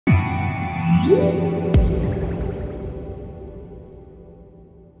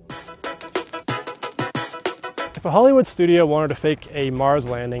If a Hollywood studio wanted to fake a Mars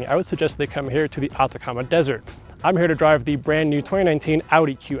landing, I would suggest they come here to the Atacama Desert. I'm here to drive the brand new 2019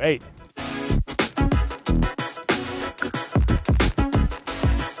 Audi Q8.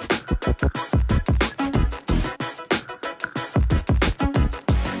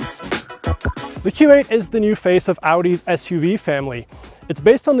 The Q8 is the new face of Audi's SUV family. It's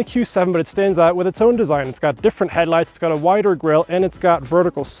based on the Q7, but it stands out with its own design. It's got different headlights, it's got a wider grille, and it's got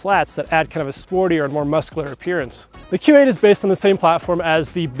vertical slats that add kind of a sportier and more muscular appearance. The Q8 is based on the same platform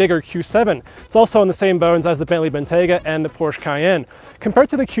as the bigger Q7. It's also on the same bones as the Bentley Bentayga and the Porsche Cayenne. Compared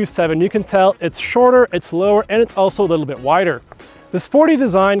to the Q7, you can tell it's shorter, it's lower, and it's also a little bit wider. The sporty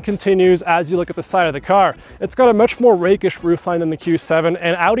design continues as you look at the side of the car. It's got a much more rakish roofline than the Q7,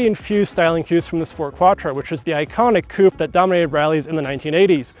 and Audi infused styling cues from the Sport Quattro, which is the iconic coupe that dominated rallies in the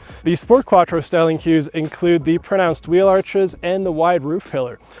 1980s. The Sport Quattro styling cues include the pronounced wheel arches and the wide roof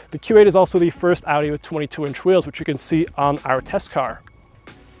pillar. The Q8 is also the first Audi with 22-inch wheels, which you can see on our test car.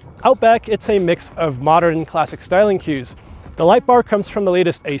 Out back, it's a mix of modern and classic styling cues. The light bar comes from the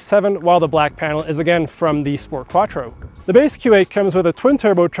latest A7, while the black panel is again from the Sport Quattro. The base Q8 comes with a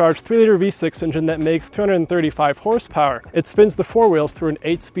twin-turbocharged 3-liter V6 engine that makes 235 horsepower. It spins the four wheels through an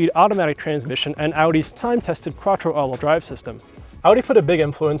 8-speed automatic transmission and Audi's time-tested Quattro all-wheel drive system. Audi put a big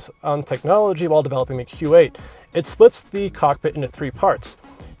influence on technology while developing the Q8. It splits the cockpit into three parts.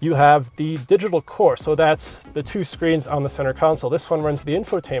 You have the digital core, so that's the two screens on the center console. This one runs the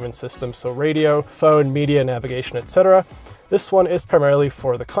infotainment system, so radio, phone, media, navigation, etc. This one is primarily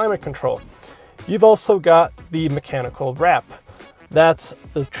for the climate control. You've also got the mechanical wrap. That's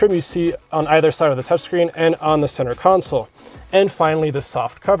the trim you see on either side of the touchscreen and on the center console. And finally, the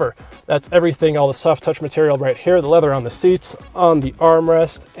soft cover. That's everything, all the soft touch material right here, the leather on the seats, on the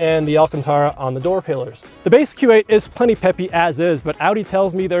armrest, and the Alcantara on the door pillars. The base Q8 is plenty peppy as is, but Audi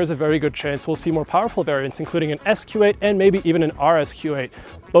tells me there's a very good chance we'll see more powerful variants, including an SQ8 and maybe even an RSQ8.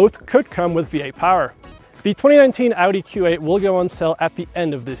 Both could come with V8 power. The 2019 Audi Q8 will go on sale at the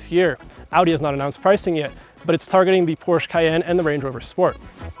end of this year. Audi has not announced pricing yet, but it's targeting the Porsche Cayenne and the Range Rover Sport.